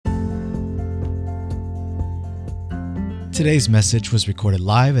Today's message was recorded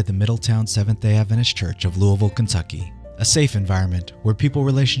live at the Middletown Seventh-day Adventist Church of Louisville, Kentucky, a safe environment where people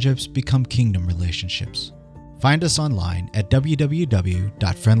relationships become kingdom relationships. Find us online at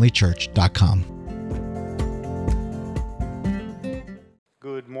www.friendlychurch.com.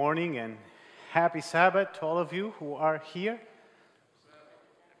 Good morning and happy Sabbath to all of you who are here.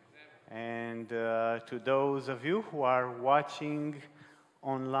 And to those of you who are watching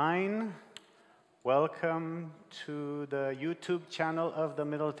online, welcome to the YouTube channel of the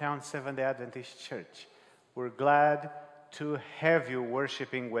Middletown Seventh-day Adventist Church. We're glad to have you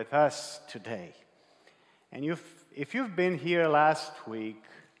worshiping with us today. And if you've been here last week,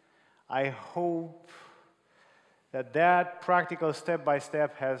 I hope that practical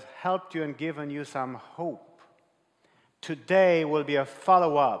step-by-step has helped you and given you some hope. Today will be a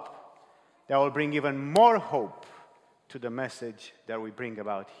follow-up that will bring even more hope to the message that we bring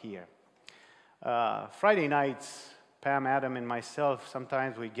about here. Friday nights, Pam, Adam, and myself,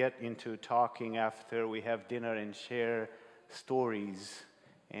 sometimes we get into talking after we have dinner and share stories.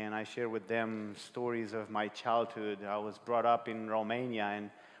 And I share with them stories of my childhood. I was brought up in Romania,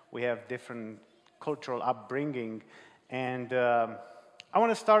 and we have different cultural upbringing. And I want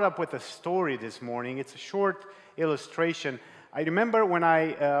to start up with a story this morning. It's a short illustration. I remember when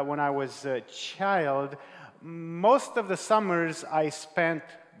I was a child, most of the summers I spent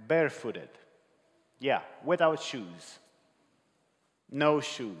barefooted. Yeah, without shoes. No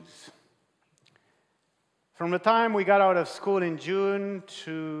shoes. From the time we got out of school in June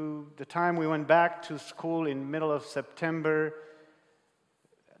to the time we went back to school in middle of September,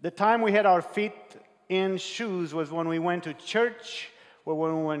 the time we had our feet in shoes was when we went to church or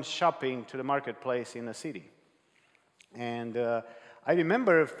when we went shopping to the marketplace in the city. And I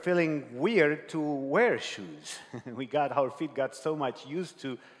remember feeling weird to wear shoes. Our feet got so much used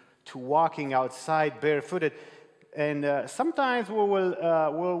to walking outside barefooted. And sometimes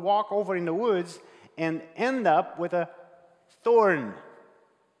we'll walk over in the woods and end up with a thorn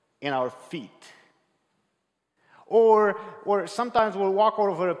in our feet. Or sometimes we'll walk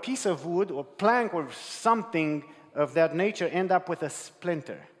over a piece of wood or plank or something of that nature, end up with a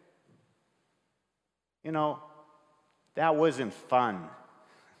splinter. You know, that wasn't fun.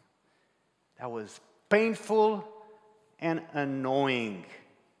 That was painful and annoying,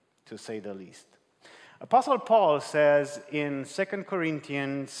 to say the least. Apostle Paul says in 2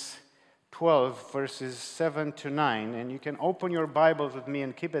 Corinthians 12, verses 7 to 9, and you can open your Bibles with me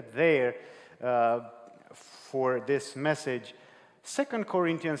and keep it there for this message. 2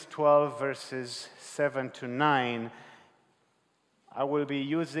 Corinthians 12, verses 7 to 9. I will be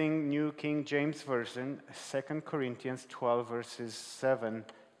using New King James Version, 2 Corinthians 12, verses 7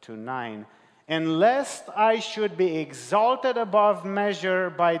 to 9. And lest I should be exalted above measure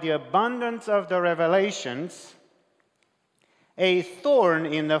by the abundance of the revelations, a thorn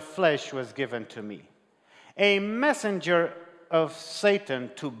in the flesh was given to me, a messenger of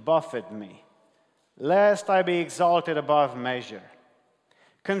Satan to buffet me, lest I be exalted above measure.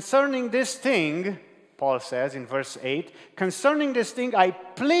 Concerning this thing, Paul says in verse 8, concerning this thing I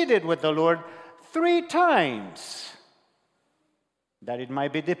pleaded with the Lord 3 times that it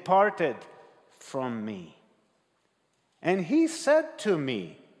might be departed from me. And he said to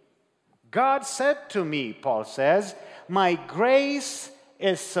me, God said to me, Paul says, my grace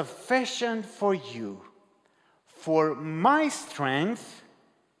is sufficient for you, for my strength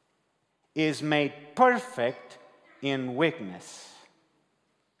is made perfect in weakness.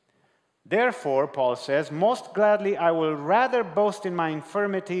 Therefore, Paul says, most gladly I will rather boast in my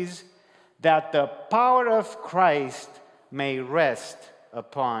infirmities, that the power of Christ may rest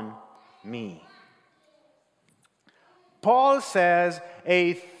upon me. Paul says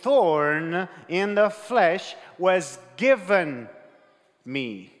a thorn in the flesh was given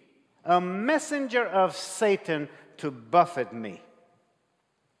me, a messenger of Satan to buffet me.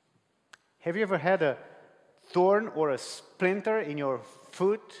 Have you ever had a thorn or a splinter in your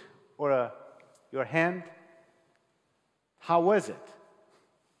foot or your hand? How was it?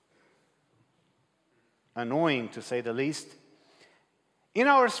 Annoying, to say the least. In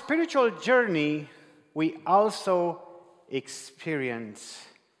our spiritual journey, we also experience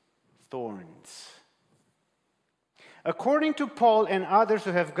thorns. According to Paul and others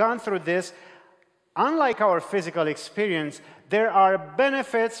who have gone through this, unlike our physical experience, there are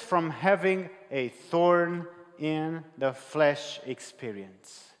benefits from having a thorn in the flesh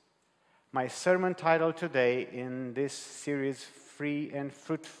experience. My sermon title today in this series, Free and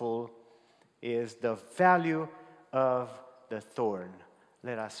Fruitful, is The Value of the Thorn.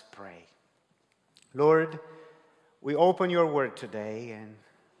 Let us pray. Lord, we open your word today and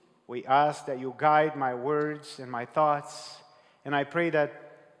We ask that you guide my words and my thoughts, and I pray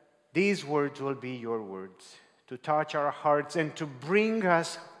that these words will be your words, to touch our hearts and to bring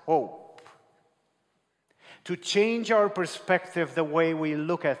us hope, to change our perspective, the way we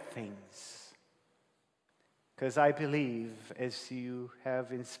look at things. Because I believe, as you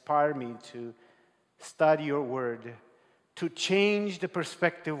have inspired me to study your word, to change the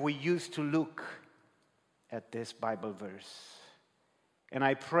perspective we used to look at this Bible verse. And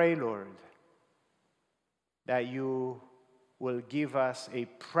I pray, Lord, that you will give us a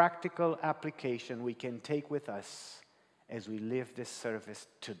practical application we can take with us as we live this service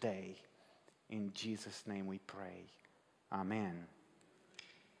today. In Jesus' name we pray. Amen.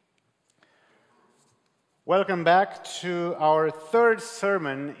 Welcome back to our third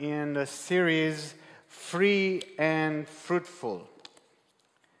sermon in the series, Free and Fruitful.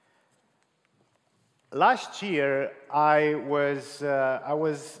 Last year, I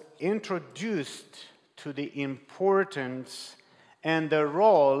was introduced to the importance and the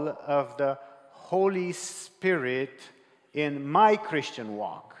role of the Holy Spirit in my Christian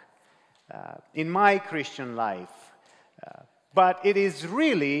walk, in my Christian life. But it is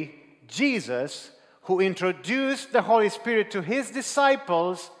really Jesus who introduced the Holy Spirit to his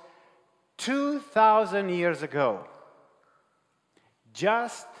disciples 2,000 years ago,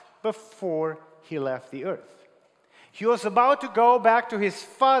 just before he left the earth. He was about to go back to his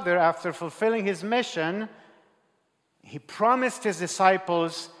Father after fulfilling his mission. He promised his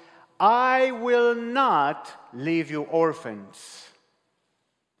disciples, I will not leave you orphans.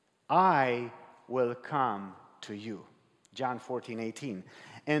 I will come to you. John 14:18.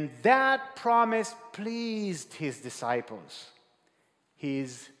 And that promise pleased his disciples.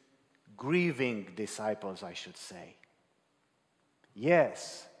 His grieving disciples, I should say.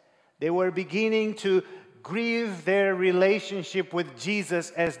 Yes, they were beginning to grieve their relationship with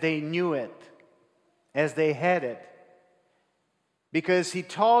Jesus as they knew it, as they had it. Because he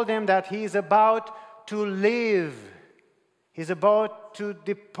told them that he is about to leave. He's about to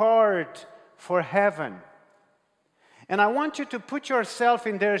depart for heaven. And I want you to put yourself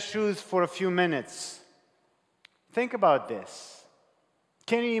in their shoes for a few minutes. Think about this.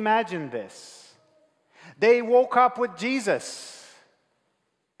 Can you imagine this? They woke up with Jesus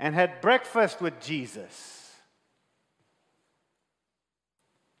and had breakfast with Jesus.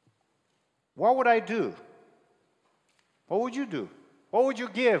 What would I do? What would you do? What would you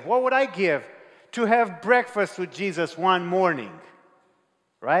give? What would I give to have breakfast with Jesus one morning?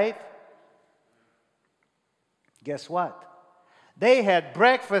 Right? Guess what? They had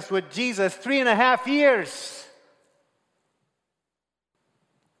breakfast with Jesus 3.5 years.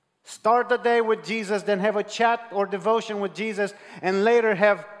 Start the day with Jesus, then have a chat or devotion with Jesus, and later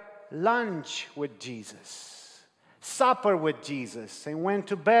have lunch with Jesus, supper with Jesus, and went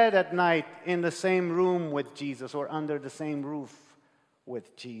to bed at night in the same room with Jesus or under the same roof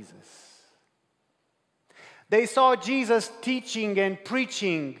with Jesus. They saw Jesus teaching and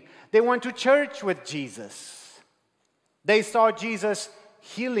preaching. They went to church with Jesus. They saw Jesus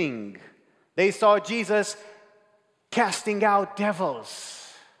healing. They saw Jesus casting out devils,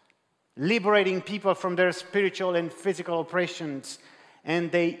 liberating people from their spiritual and physical oppressions.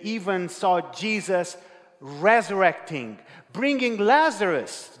 And they even saw Jesus resurrecting, bringing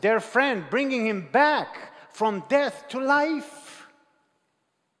Lazarus, their friend, bringing him back from death to life.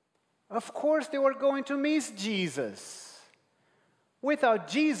 Of course, they were going to miss Jesus. Without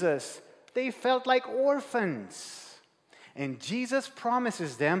Jesus, they felt like orphans. And Jesus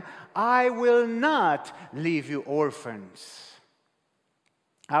promises them, I will not leave you orphans.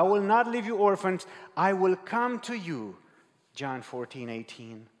 I will not leave you orphans. I will come to you. John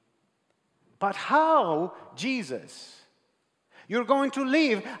 14:18. But how, Jesus? You're going to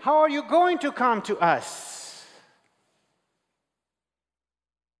leave. How are you going to come to us?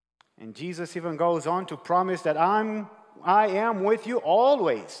 And Jesus even goes on to promise that I am with you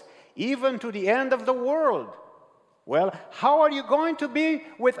always, even to the end of the world. Well, how are you going to be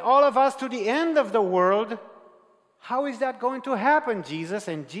with all of us to the end of the world? How is that going to happen, Jesus?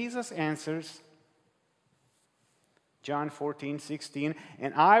 And Jesus answers, John 14:16,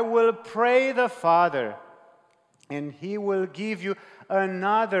 and I will pray the Father, and he will give you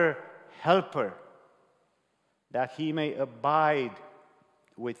another helper, that he may abide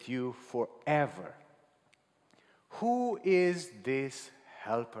with you forever. Who is this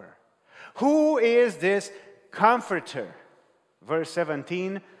helper? Who is this comforter? Verse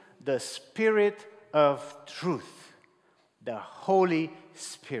 17, the Spirit of truth, the Holy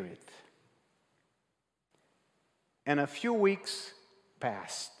Spirit. And a few weeks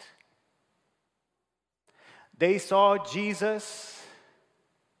passed. They saw Jesus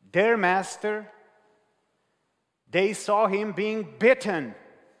their master, they saw him being beaten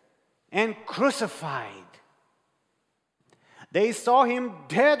and crucified. They saw him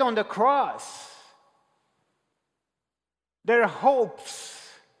dead on the cross. Their hopes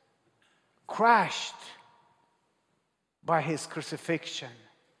crashed by his crucifixion.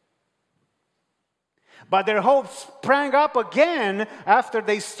 But their hopes sprang up again after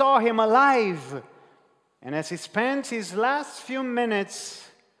they saw him alive. And as he spent his last few minutes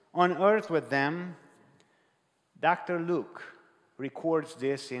on earth with them, Dr. Luke records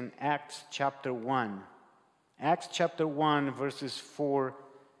this in Acts chapter 1. Acts chapter 1, verses 4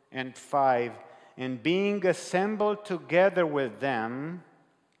 and 5. And being assembled together with them,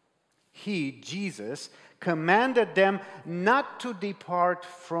 he, Jesus, commanded them not to depart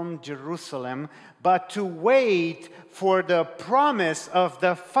from Jerusalem, but to wait for the promise of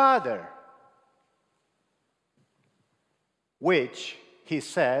the Father, which, he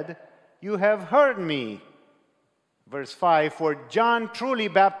said, you have heard me. Verse 5, for John truly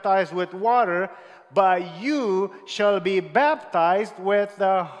baptized with water, but you shall be baptized with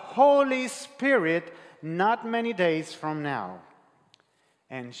the Holy Spirit not many days from now.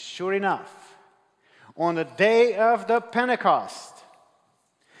 And sure enough, on the day of the Pentecost,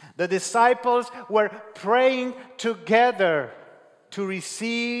 the disciples were praying together to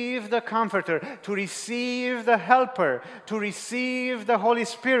receive the Comforter, to receive the Helper, to receive the Holy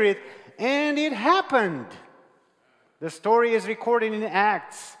Spirit, and it happened. The story is recorded in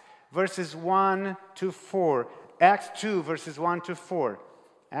Acts, verses 1 to 4. Acts 2, verses 1 to 4.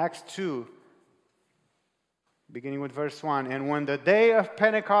 Acts 2, beginning with verse 1. And when the day of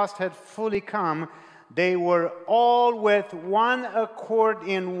Pentecost had fully come, they were all with one accord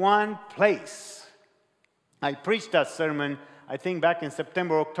in one place. I preached that sermon, I think back in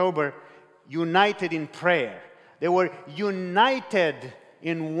September, October, united in prayer. They were united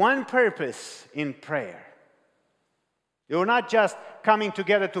in one purpose in prayer. They were not just coming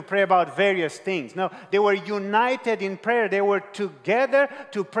together to pray about various things. No, they were united in prayer. They were together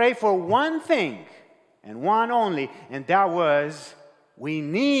to pray for one thing and one only, and that was, we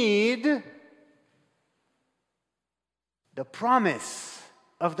need the promise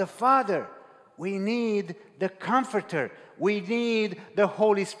of the Father. We need the Comforter. We need the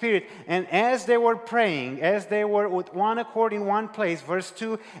Holy Spirit. And as they were praying, as they were with one accord in one place, verse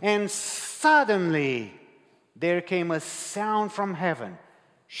 2, and suddenly there came a sound from heaven,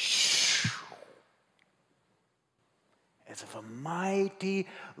 as of a mighty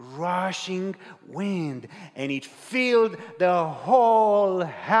rushing wind, and it filled the whole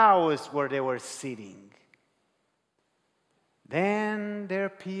house where they were sitting. Then there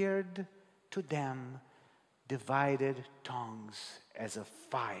appeared to them divided tongues as of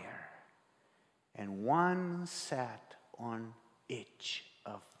fire, and one sat on each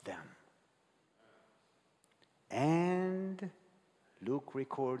of them. And Luke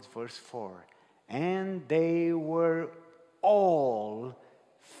records verse 4, and they were all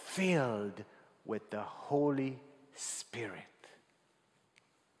filled with the Holy Spirit.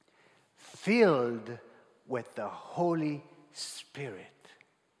 Filled with the Holy Spirit.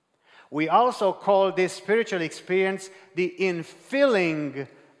 We also call this spiritual experience the infilling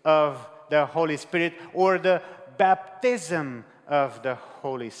of the Holy Spirit, or the baptism of the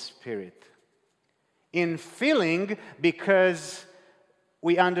Holy Spirit. Infilling because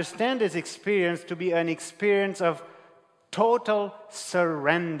we understand this experience to be an experience of total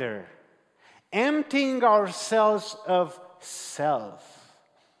surrender, emptying ourselves of self,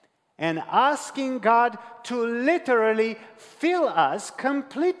 and asking God to literally fill us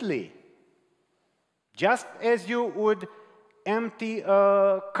completely. Just as you would empty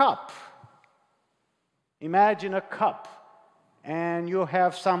a cup. Imagine a cup, and you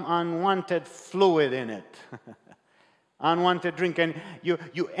have some unwanted fluid in it, unwanted drink, and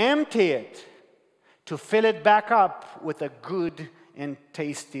you empty it to fill it back up with a good and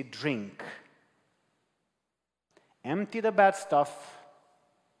tasty drink. Empty the bad stuff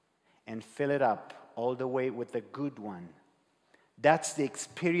and fill it up all the way with the good one. That's the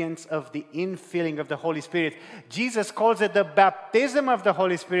experience of the infilling of the Holy Spirit. Jesus calls it the baptism of the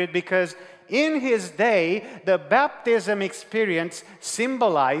Holy Spirit because in his day, the baptism experience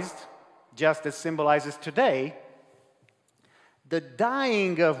symbolized, just as symbolizes today, the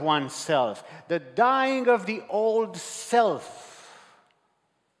dying of oneself, the dying of the old self,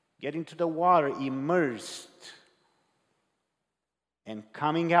 getting to the water, immersed, and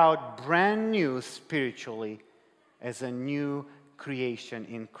coming out brand new spiritually as a new creation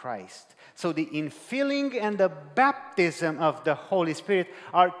in Christ. So the infilling and the baptism of the Holy Spirit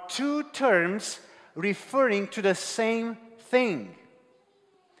are two terms referring to the same thing.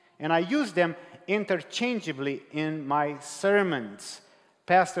 And I use them interchangeably in my sermons.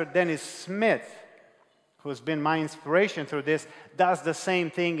 Pastor Dennis Smith, who's been my inspiration through this, does the same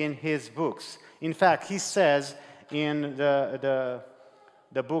thing in his books. In fact, he says in the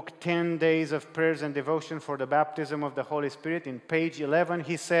book 10 Days of Prayers and Devotion for the Baptism of the Holy Spirit, in page 11,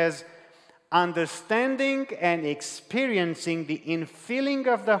 he says, understanding and experiencing the infilling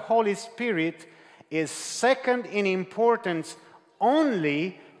of the Holy Spirit is second in importance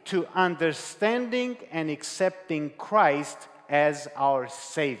only to understanding and accepting Christ as our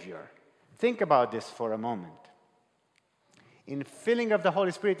Savior. Think about this for a moment. Infilling of the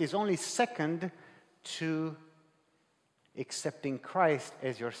Holy Spirit is only second to accepting Christ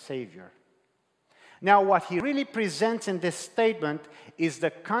as your Savior. Now, what he really presents in this statement is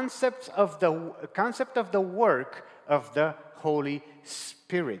the concept of the work of the Holy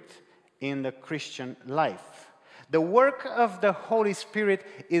Spirit in the Christian life. The work of the Holy Spirit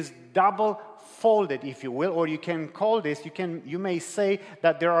is double-folded, if you will, or you can call this, you may say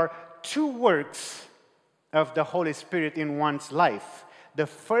that there are two works of the Holy Spirit in one's life. The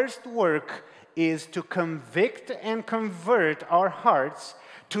first work is to convict and convert our hearts,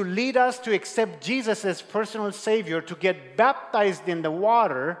 to lead us to accept Jesus as personal Savior, to get baptized in the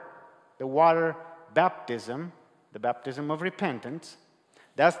water baptism, the baptism of repentance.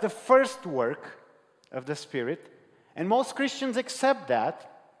 That's the first work of the Spirit. And most Christians accept that.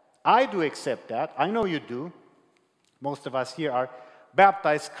 I do accept that. I know you do. Most of us here are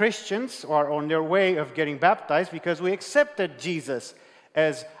baptized Christians, or on their way of getting baptized, because we accepted Jesus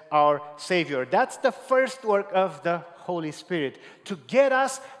as our Savior. That's the first work of the Holy Spirit, to get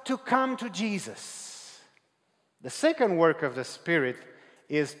us to come to Jesus. The second work of the Spirit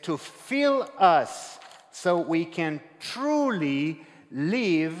is to fill us so we can truly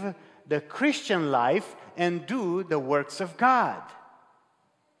live the Christian life and do the works of God.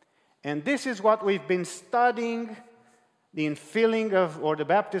 And this is what we've been studying. The infilling of, or the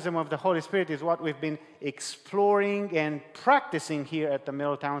baptism of the Holy Spirit, is what we've been exploring and practicing here at the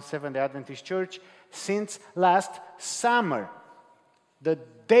Middletown Seventh-day Adventist Church since last summer. The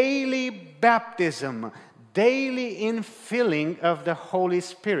daily baptism, daily infilling of the Holy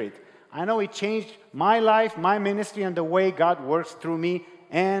Spirit. I know it changed my life, my ministry, and the way God works through me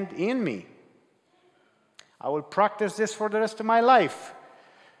and in me. I will practice this for the rest of my life.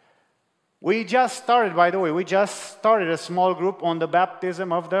 We just started, by the way, a small group on the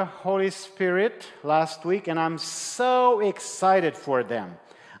baptism of the Holy Spirit last week, and I'm so excited for them.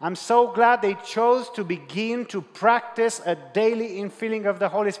 I'm so glad they chose to begin to practice a daily infilling of the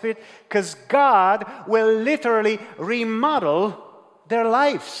Holy Spirit, because God will literally remodel their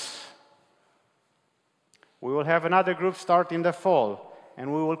lives. We will have another group start in the fall,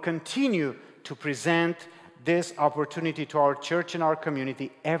 and we will continue to present this opportunity to our church and our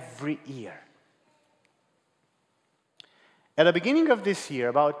community every year. At the beginning of this year,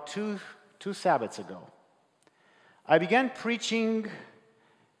 about two Sabbaths ago, I began preaching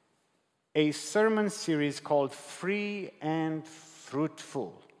a sermon series called Free and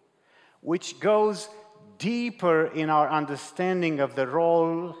Fruitful, which goes deeper in our understanding of the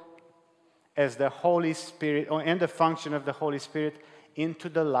role as the Holy Spirit, and the function of the Holy Spirit into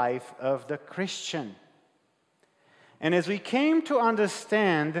the life of the Christian. And as we came to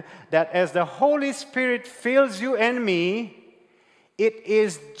understand that as the Holy Spirit fills you and me, it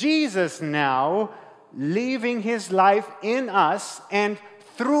is Jesus now living His life in us and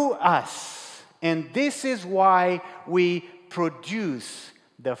through us. And this is why we produce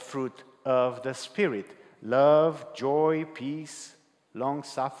the fruit of the Spirit: love, joy, peace,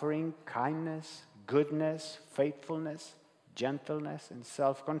 long-suffering, kindness, goodness, faithfulness, gentleness, and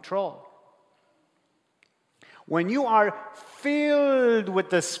self-control. When you are filled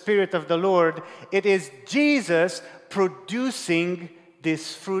with the Spirit of the Lord, it is Jesus producing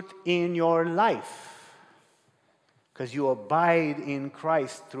this fruit in your life, because you abide in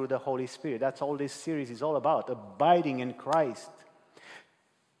Christ through the Holy Spirit. That's all this series is all about, abiding in Christ.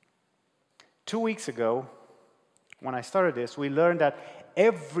 2 weeks ago, when I started this, we learned that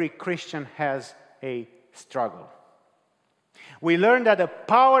every Christian has a struggle. We learned that the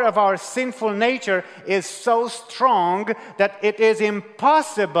power of our sinful nature is so strong that it is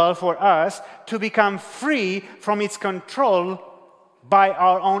impossible for us to become free from its control by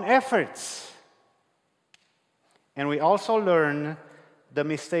our own efforts. And we also learned the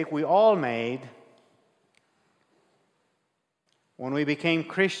mistake we all made when we became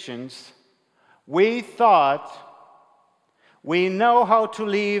Christians. We thought we know how to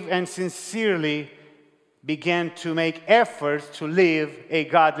live, and sincerely began to make efforts to live a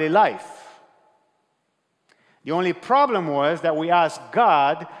godly life. The only problem was that we asked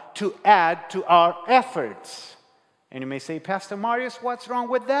God to add to our efforts. And you may say, Pastor Marius, what's wrong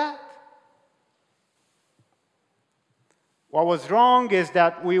with that? What was wrong is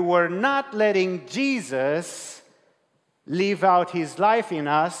that we were not letting Jesus live out his life in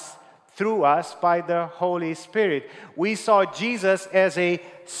us, through us, by the Holy Spirit. We saw Jesus as a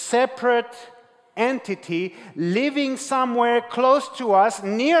separate entity living somewhere close to us,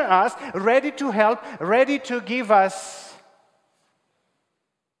 near us, ready to help, ready to give us,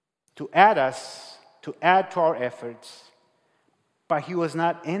 to add to our efforts. But he was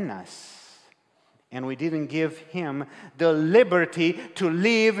not in us. And we didn't give him the liberty to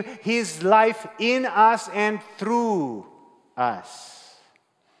live his life in us and through us.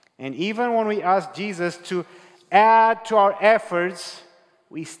 And even when we asked Jesus to add to our efforts,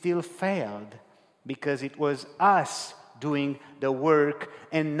 we still failed because it was us doing the work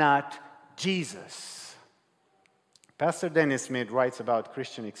and not Jesus. Pastor Dennis Smith writes about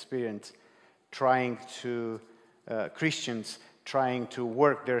Christian experience Christians trying to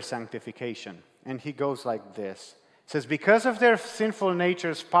work their sanctification. And he goes like this. He says, because of their sinful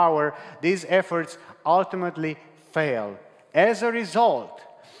nature's power, these efforts ultimately fail. As a result,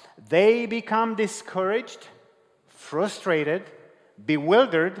 they become discouraged, frustrated,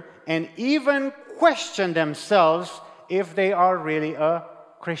 bewildered, and even question themselves if they are really a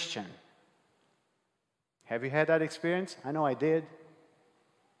Christian. Have you had that experience? I know I did.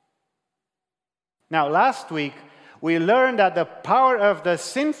 Now, last week, we learned that the power of the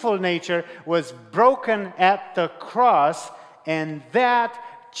sinful nature was broken at the cross, and that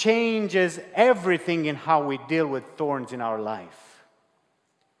changes everything in how we deal with thorns in our life.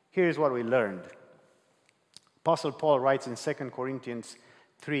 Here's what we learned. Apostle Paul writes in 2 Corinthians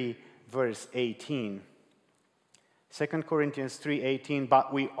 3, verse 18. 2 Corinthians 3:18,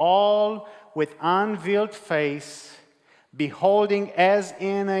 but we all with unveiled face, beholding as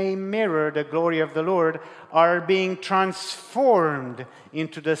in a mirror the glory of the Lord, are being transformed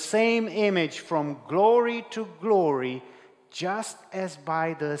into the same image from glory to glory, just as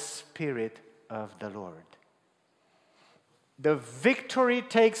by the Spirit of the Lord. The victory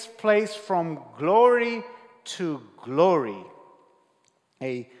takes place from glory to glory.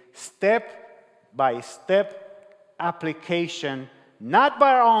 A step-by-step application, not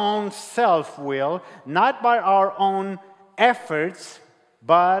by our own self-will, not by our own efforts,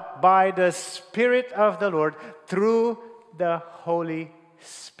 but by the Spirit of the Lord through the Holy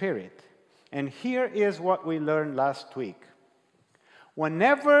Spirit. And here is what we learned last week.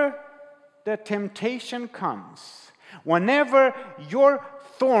 Whenever the temptation comes, whenever your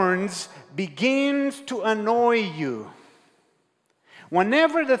thorns begins to annoy you,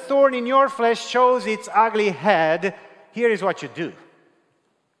 whenever the thorn in your flesh shows its ugly head, here is what you do.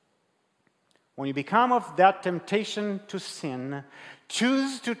 When you become of that temptation to sin,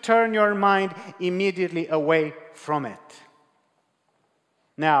 choose to turn your mind immediately away from it.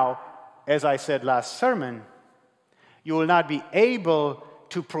 Now, as I said last sermon, you will not be able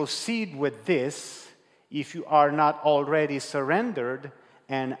to proceed with this if you are not already surrendered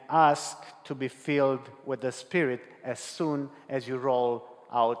and asked to be filled with the Spirit as soon as you roll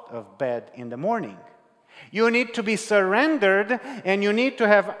out of bed in the morning. You need to be surrendered, and you need to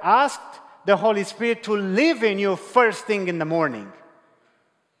have asked the Holy Spirit to live in you first thing in the morning.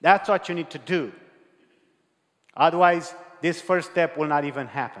 That's what you need to do. Otherwise, this first step will not even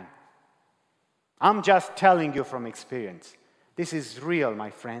happen. I'm just telling you from experience. This is real, my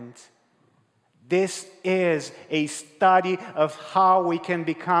friends. This is a study of how we can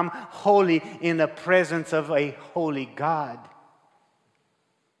become holy in the presence of a holy God.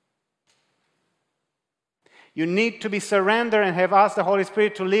 You need to be surrendered and have asked the Holy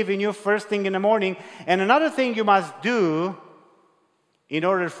Spirit to live in you first thing in the morning. And another thing you must do in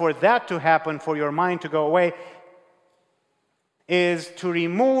order for that to happen, for your mind to go away, is to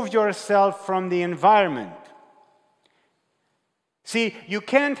remove yourself from the environment. See, you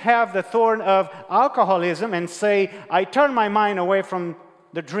can't have the thorn of alcoholism and say, I turn my mind away from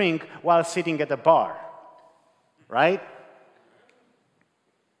the drink while sitting at the bar. Right?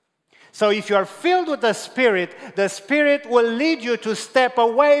 So if you are filled with the Spirit will lead you to step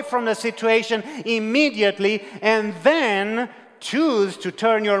away from the situation immediately and then choose to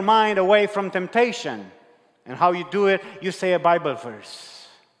turn your mind away from temptation. And how you do it, you say a Bible verse.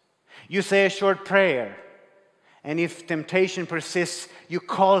 You say a short prayer. And if temptation persists, you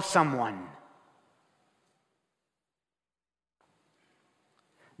call someone.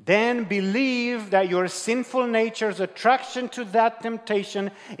 Then believe that your sinful nature's attraction to that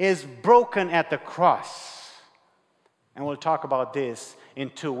temptation is broken at the cross. And we'll talk about this in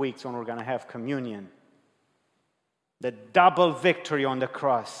 2 weeks when we're going to have communion. the double victory on the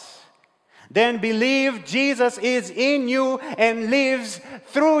cross. Then believe Jesus is in you and lives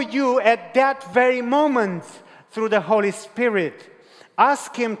through you at that very moment through the Holy Spirit.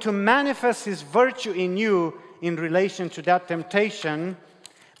 Ask Him to manifest His virtue in you in relation to that temptation.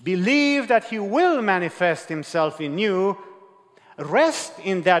 Believe that He will manifest Himself in you. Rest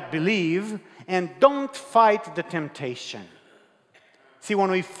in that belief and don't fight the temptation. See,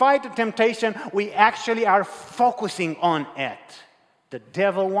 when we fight the temptation, we actually are focusing on it. The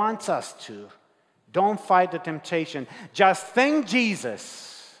devil wants us to. Don't fight the temptation. Just thank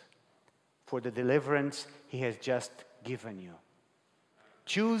Jesus for the deliverance He has just given you.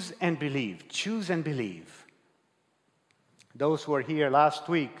 Choose and believe. Choose and believe. Those who were here last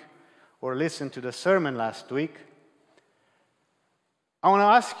week or listened to the sermon last week, I want to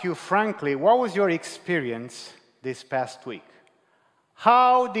ask you frankly, what was your experience this past week?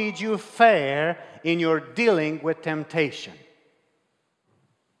 How did you fare in your dealing with temptation?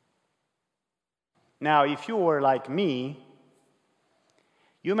 Now, if you were like me,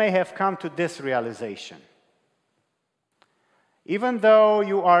 you may have come to this realization. Even though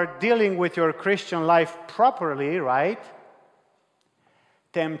you are dealing with your Christian life properly, right?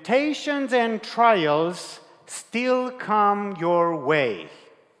 Temptations and trials still come your way.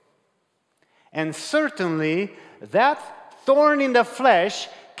 And certainly, that thorn in the flesh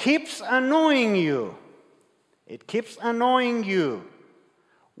keeps annoying you. It keeps annoying you.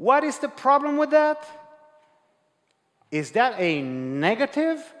 What is the problem with that? Is that a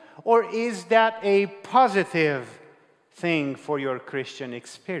negative or is that a positive thing for your Christian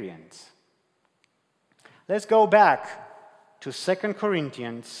experience? Let's go back to 2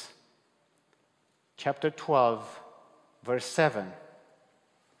 Corinthians chapter 12, verse 7.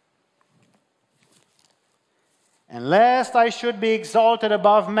 And lest I should be exalted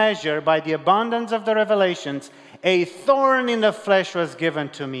above measure by the abundance of the revelations, a thorn in the flesh was given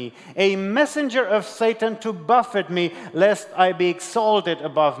to me, a messenger of Satan to buffet me, lest I be exalted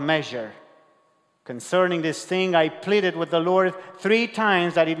above measure. Concerning this thing, I pleaded with the Lord 3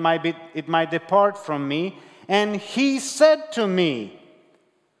 times that it might depart from me. And He said to me,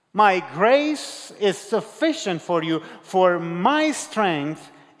 my grace is sufficient for you, for my strength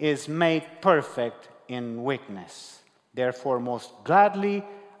is made perfect in weakness. Therefore, most gladly,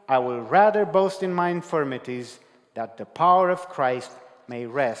 I will rather boast in my infirmities, that the power of Christ may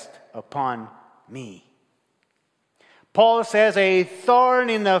rest upon me. Paul says, a thorn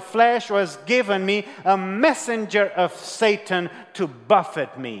in the flesh was given me, a messenger of Satan to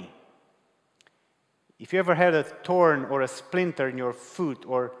buffet me. If you ever had a thorn or a splinter in your foot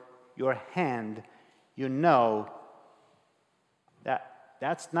or your hand, you know that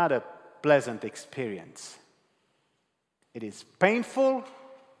that's not a pleasant experience. It is painful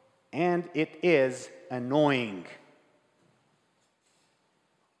and it is annoying.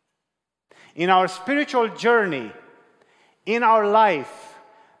 In our spiritual journey, in our life,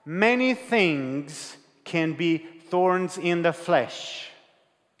 many things can be thorns in the flesh.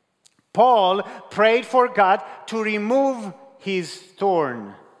 Paul prayed for God to remove his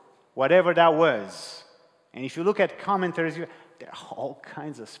thorn, whatever that was. And if you look at commentaries, there are all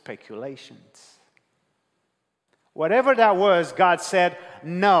kinds of speculations. Whatever that was, God said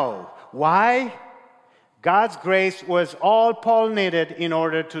no. Why? God's grace was all Paul needed in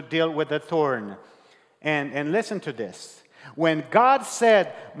order to deal with the thorn. And listen to this. When God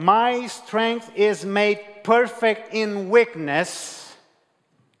said, my strength is made perfect in weakness,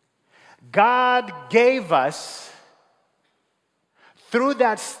 God gave us, through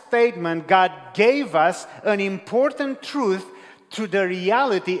that statement, God gave us an important truth to the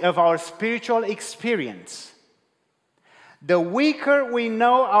reality of our spiritual experience. The weaker we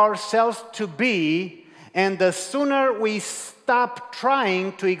know ourselves to be, and the sooner we stop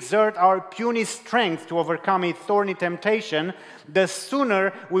trying to exert our puny strength to overcome a thorny temptation, the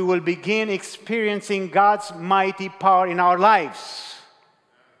sooner we will begin experiencing God's mighty power in our lives.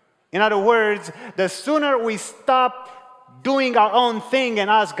 In other words, the sooner we stop doing our own thing and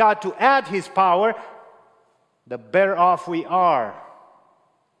ask God to add His power, the better off we are.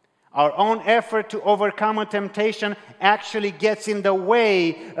 Our own effort to overcome a temptation actually gets in the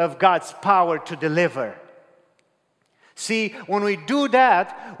way of God's power to deliver. See, when we do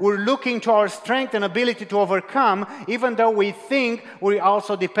that, we're looking to our strength and ability to overcome, even though we think we're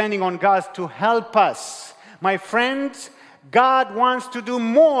also depending on God to help us. My friends, God wants to do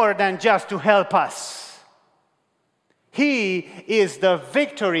more than just to help us. He is the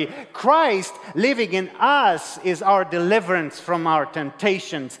victory. Christ living in us is our deliverance from our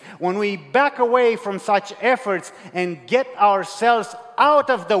temptations. When we back away from such efforts and get ourselves out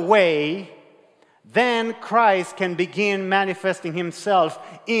of the way, then Christ can begin manifesting himself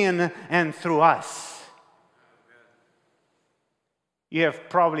in and through us. You have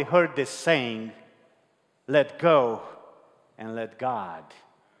probably heard this saying, let go and let God.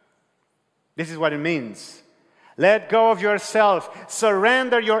 This is what it means. Let go of yourself.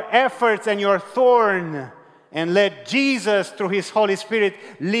 Surrender your efforts and your thorn. And let Jesus, through His Holy Spirit,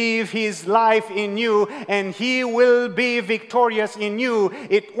 live His life in you. And He will be victorious in you.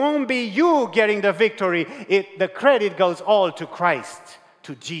 It won't be you getting the victory. The credit goes all to Christ,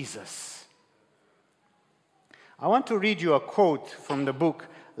 to Jesus. I want to read you a quote from the book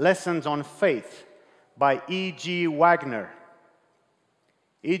Lessons on Faith by E.G. Wagner.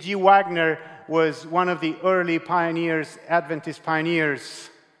 E.G. Wagner was one of the early pioneers, Adventist pioneers.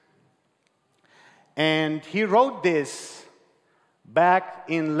 And he wrote this back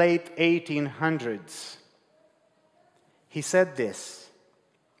in late 1800s. He said this: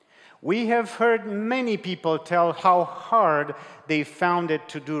 "We have heard many people tell how hard they found it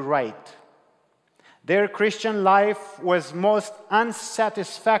to do right. Their Christian life was most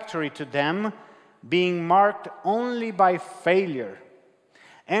unsatisfactory to them, being marked only by failure.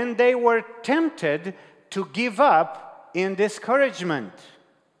 And they were tempted to give up in discouragement.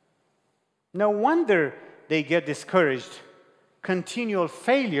 No wonder they get discouraged. Continual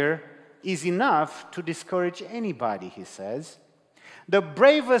failure is enough to discourage anybody," he says. "The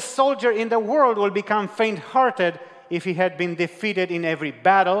bravest soldier in the world will become faint-hearted if he had been defeated in every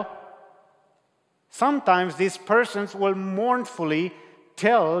battle. Sometimes these persons will mournfully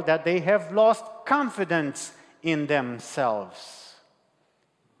tell that they have lost confidence in themselves."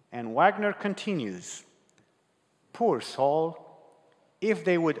 And Wagner continues, "Poor soul, if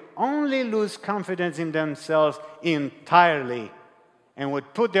they would only lose confidence in themselves entirely and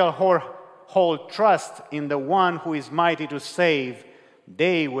would put their whole trust in the one who is mighty to save,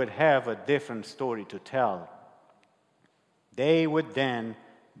 they would have a different story to tell. They would then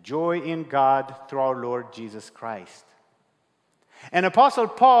joy in God through our Lord Jesus Christ." And Apostle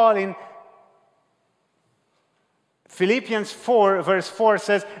Paul in Philippians 4, verse 4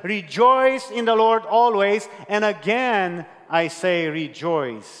 says, "Rejoice in the Lord always, and again I say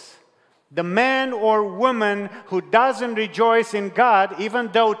rejoice." The man or woman who doesn't rejoice in God,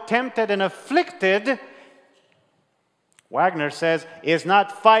 even though tempted and afflicted, Wagner says, is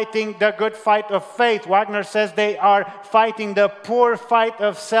not fighting the good fight of faith. Wagner says they are fighting the poor fight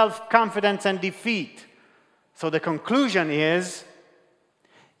of self-confidence and defeat. So the conclusion is,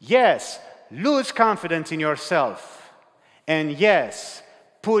 yes, lose confidence in yourself. And yes,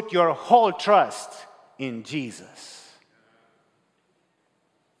 put your whole trust in Jesus.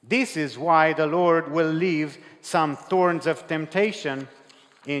 This is why the Lord will leave some thorns of temptation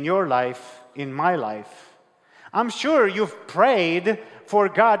in your life, in my life. I'm sure you've prayed for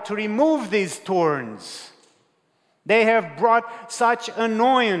God to remove these thorns. They have brought such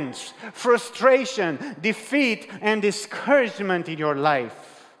annoyance, frustration, defeat, and discouragement in your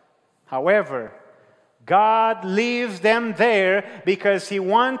life. However, God leaves them there because He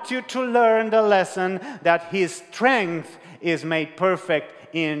wants you to learn the lesson that His strength is made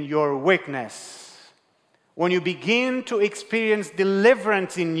perfect in your weakness. When you begin to experience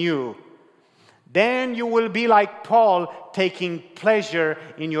deliverance in you, then you will be like Paul, taking pleasure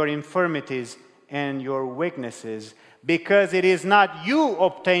in your infirmities and your weaknesses, because it is not you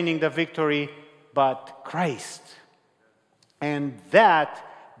obtaining the victory, but Christ. And that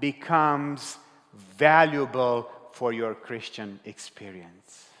becomes valuable for your Christian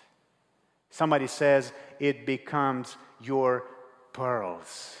experience. Somebody says it becomes your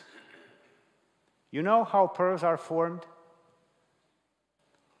pearls. You know how pearls are formed?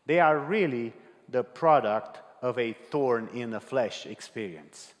 They are really the product of a thorn in the flesh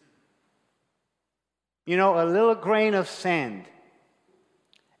experience. You know, a little grain of sand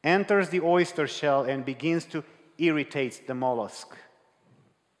enters the oyster shell and begins to irritate the mollusk.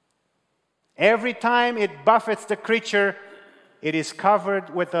 Every time it buffets the creature, it is covered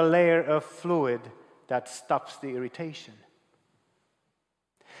with a layer of fluid that stops the irritation.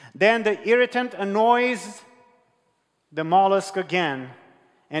 Then the irritant annoys the mollusk again,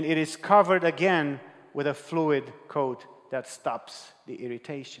 and it is covered again with a fluid coat that stops the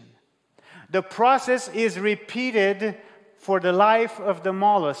irritation. The process is repeated for the life of the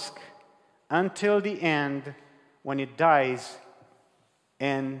mollusk until the end, when it dies,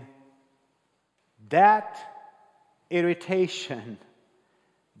 and that irritation,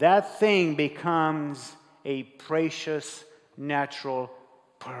 that thing becomes a precious natural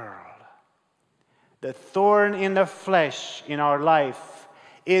pearl. The thorn in the flesh in our life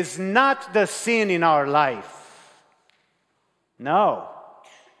is not the sin in our life. No.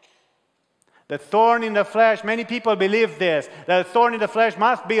 The thorn in the flesh, many people believe this. The thorn in the flesh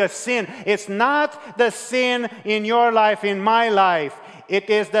must be a sin. It's not the sin in your life, in my life. It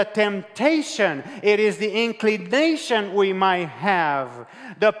is the temptation. It is the inclination we might have.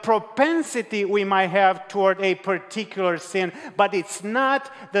 The propensity we might have toward a particular sin. But it's not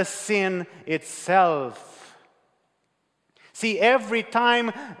the sin itself. See, every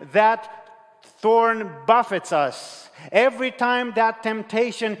time that thorn buffets us, every time that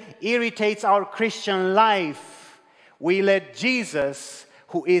temptation irritates our Christian life, we let Jesus,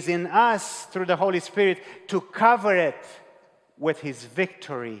 who is in us through the Holy Spirit, to cover it with his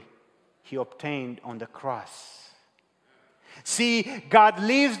victory he obtained on the cross. See, God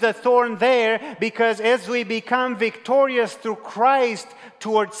leaves the thorn there because as we become victorious through Christ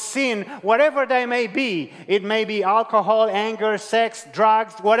towards sin, whatever they may be, it may be alcohol, anger, sex,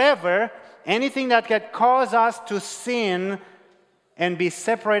 drugs, whatever, anything that can cause us to sin and be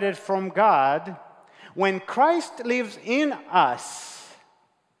separated from God, when Christ lives in us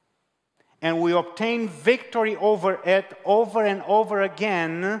and we obtain victory over it over and over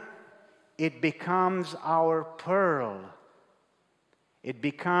again, it becomes our pearl. It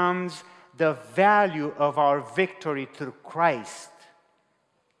becomes the value of our victory through Christ.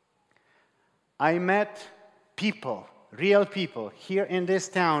 I met people, real people here in this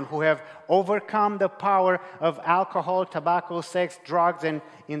town who have overcome the power of alcohol, tobacco, sex, drugs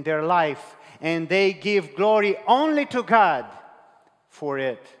in their life. And they give glory only to God for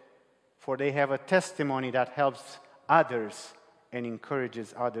it. For they have a testimony that helps others and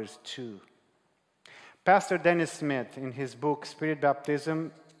encourages others too. Pastor Dennis Smith, in his book, Spirit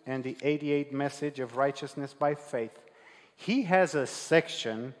Baptism and the 88 Message of Righteousness by Faith, he has a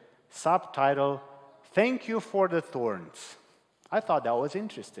section subtitled, Thank You for the Thorns. I thought that was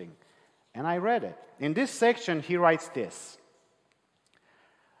interesting, and I read it. In this section, he writes this: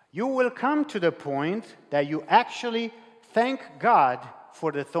 you will come to the point that you actually thank God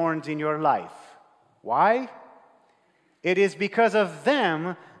for the thorns in your life. Why? It is because of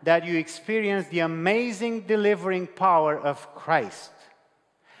them that you experience the amazing delivering power of Christ.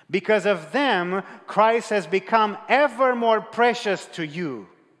 Because of them, Christ has become ever more precious to you.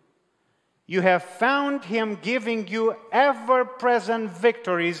 You have found him giving you ever-present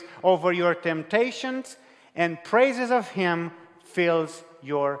victories over your temptations, and praises of him fills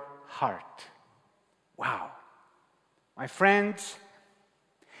your heart. Wow. My friends,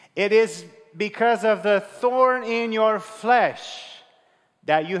 it is because of the thorn in your flesh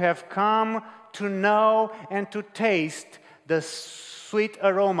that you have come to know and to taste the sweet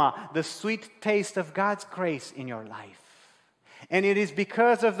aroma, the sweet taste of God's grace in your life. And it is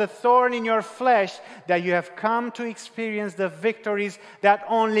because of the thorn in your flesh that you have come to experience the victories that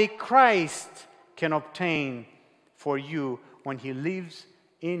only Christ can obtain for you when he lives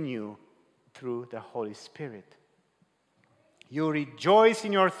in you through the Holy Spirit. You rejoice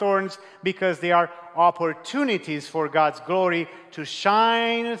in your thorns because they are opportunities for God's glory to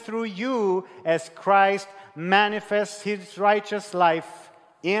shine through you as Christ manifests his righteous life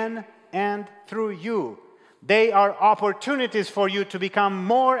in and through you. They are opportunities for you to become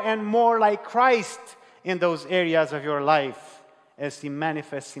more and more like Christ in those areas of your life as he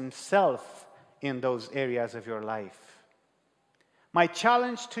manifests himself in those areas of your life. My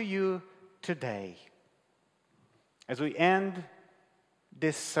challenge to you today, as we end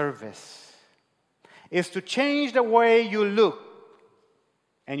this service, is to change the way you look.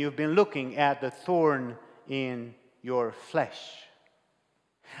 And you've been looking at the thorn in your flesh.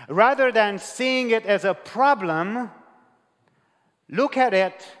 Rather than seeing it as a problem, look at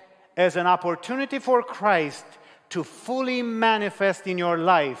it as an opportunity for Christ to fully manifest in your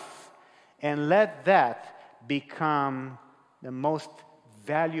life, and let that become the most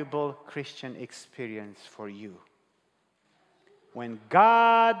valuable Christian experience for you. When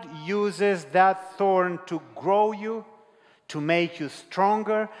God uses that thorn to grow you, to make you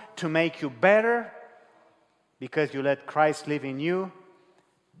stronger, to make you better, because you let Christ live in you,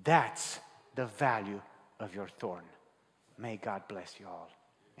 that's the value of your thorn. May God bless you all.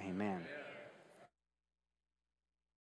 Amen.